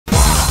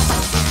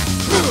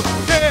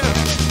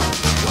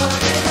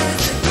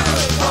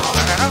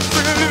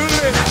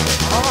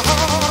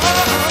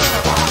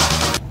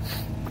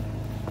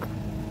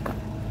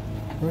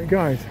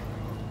guys,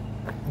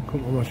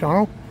 welcome to my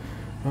channel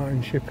out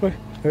in Shipley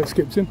at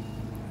Skipton.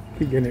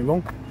 Keep getting it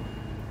wrong.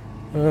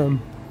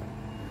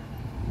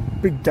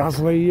 Big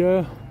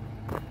dazzly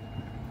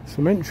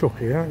cement truck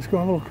here. Let's go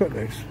have a look at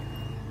this.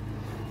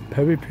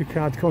 Perry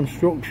Pickard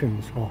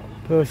Constructions, or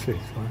Percy,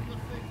 sorry.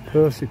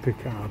 Percy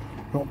Pickard,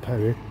 not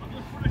Perry.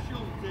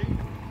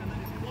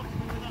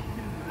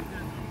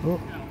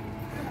 Oh.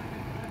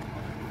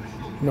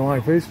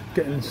 Knife is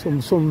getting some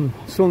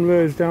sun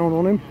rays down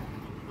on him.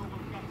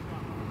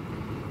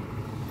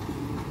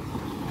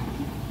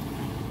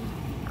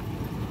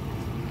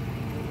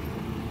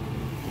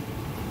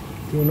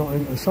 Do not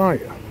enter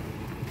sight.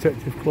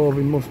 Protective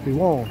clothing must be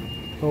worn.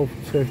 Health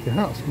and safety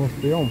hats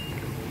must be on.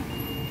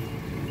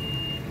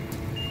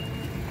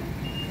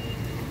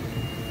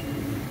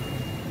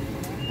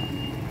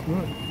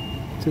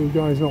 Right. Two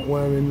guys not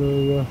wearing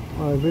the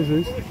high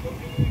vis.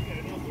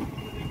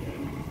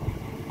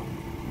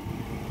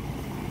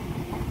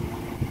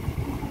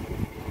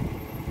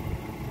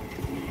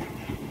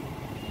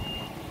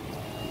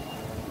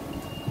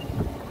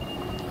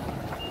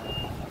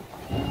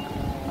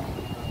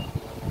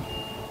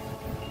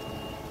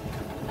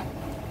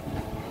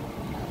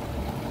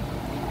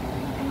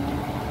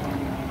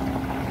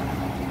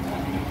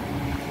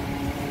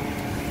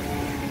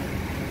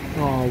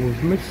 Oh,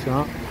 we've missed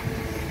that.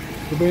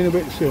 We've been a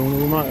bit soon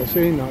and we might have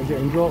seen that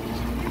getting dropped.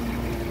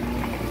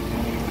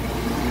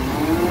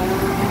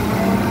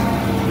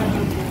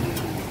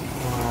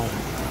 Wow.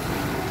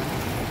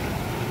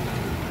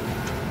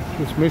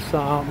 Just missed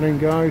that happening,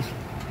 guys.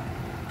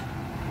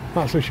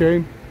 That's a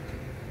shame.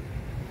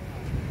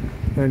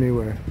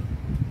 Anyway,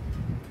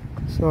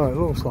 so it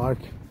looks like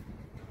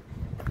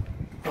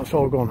that's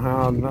all gone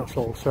hard and that's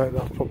all set.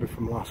 That's probably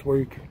from last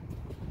week.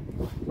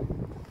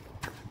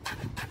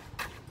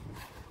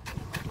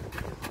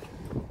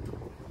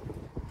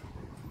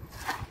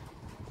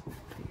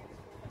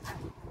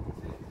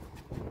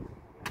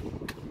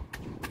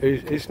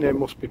 His name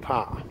must be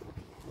Pat.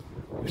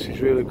 This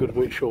is really good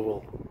with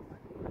shovel.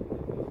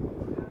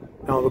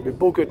 Now they'll be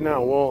buggered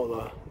now, won't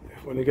they?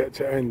 If when they get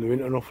to end there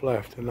ain't enough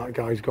left and that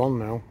guy's gone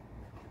now.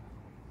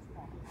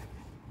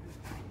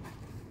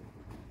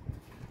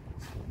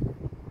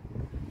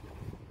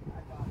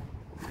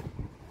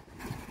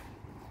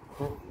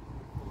 Oh,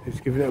 he's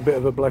giving it a bit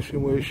of a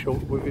blessing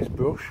with his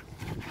brush.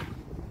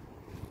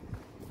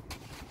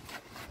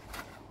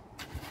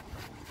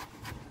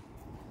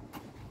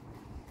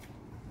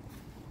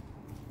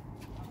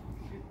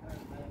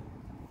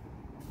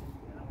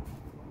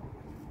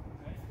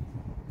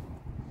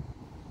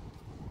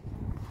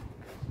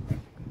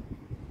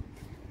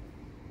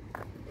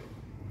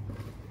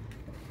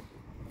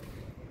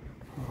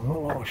 A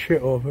lot of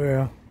shit over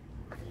here.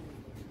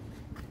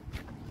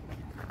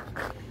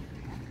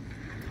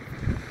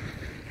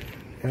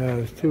 Yeah,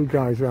 there's two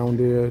guys around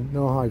here,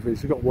 no high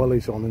vis, they've got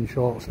wellies on and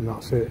shorts and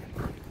that's it.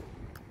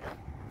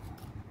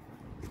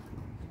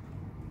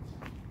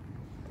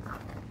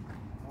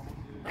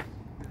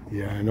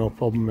 Yeah, no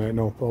problem mate,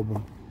 no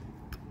problem.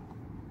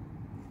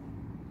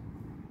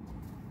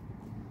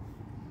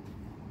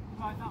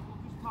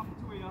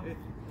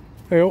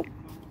 Hey up.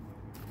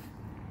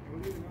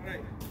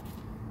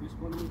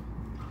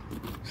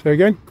 Say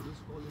again?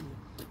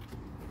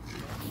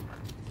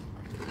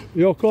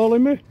 You're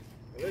calling me?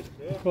 Yes,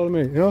 yeah. Calling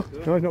me? No,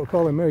 yeah. No, he's not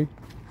calling me.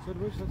 How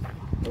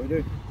are you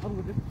doing?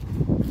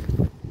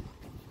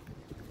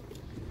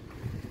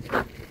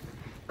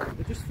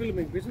 They're just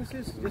filming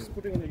businesses, just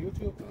putting on a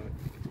YouTube.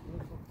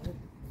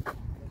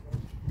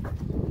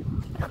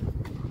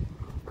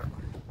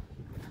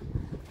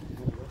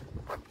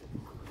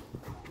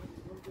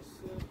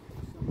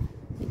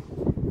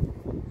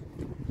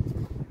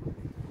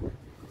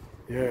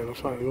 Yeah, it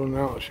looks like they're running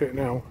out of shit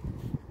now.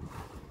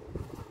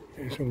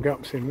 Getting some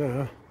gaps in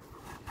there.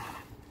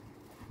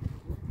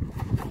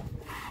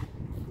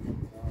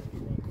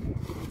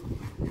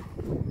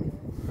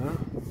 Huh?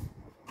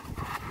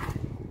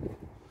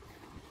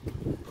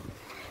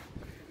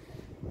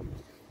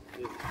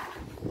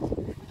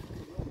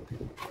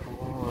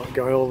 Oh, that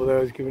guy over there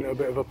is giving it a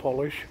bit of a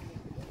polish.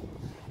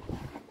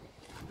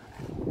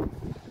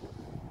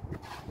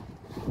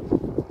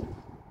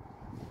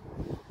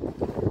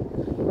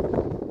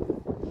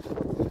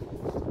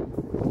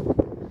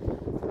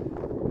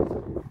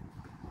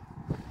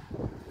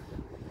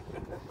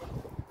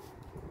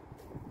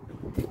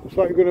 Looks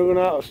like you're going to run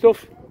out of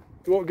stuff.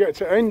 You won't get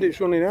to end, it's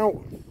running out.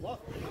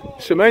 What?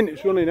 Cement,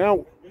 it's running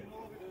out.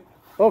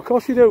 Oh, of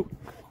course you do.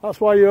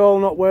 That's why you're all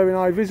not wearing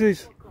high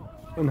vises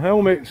and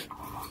helmets.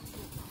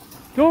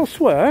 Don't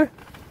swear.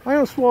 I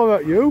don't swear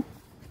at you.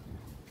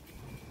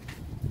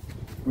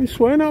 What are you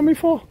swearing at me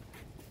for?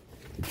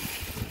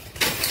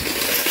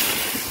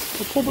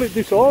 A public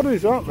disorder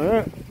is that,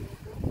 mate?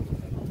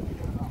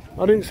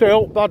 I didn't say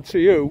all bad to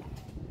you.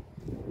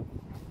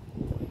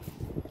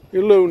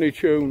 You Looney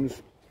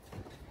Tunes.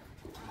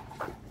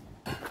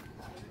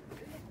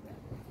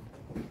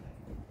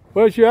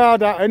 Where's your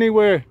head at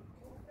anyway?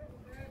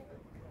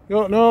 You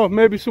don't know,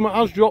 maybe something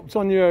has dropped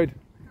on your head.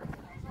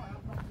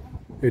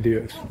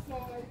 Idiots.